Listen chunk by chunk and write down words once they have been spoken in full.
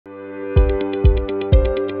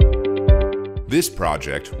This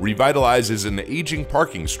project revitalizes an aging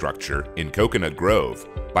parking structure in Coconut Grove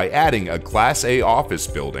by adding a Class A office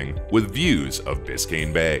building with views of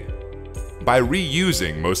Biscayne Bay. By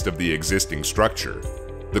reusing most of the existing structure,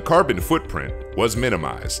 the carbon footprint was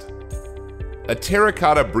minimized. A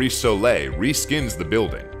terracotta brise soleil reskins the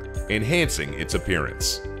building, enhancing its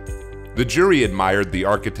appearance. The jury admired the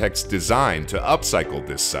architect's design to upcycle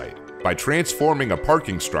this site by transforming a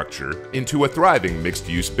parking structure into a thriving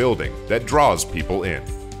mixed-use building that draws people in,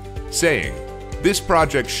 saying, "This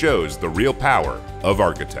project shows the real power of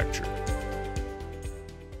architecture."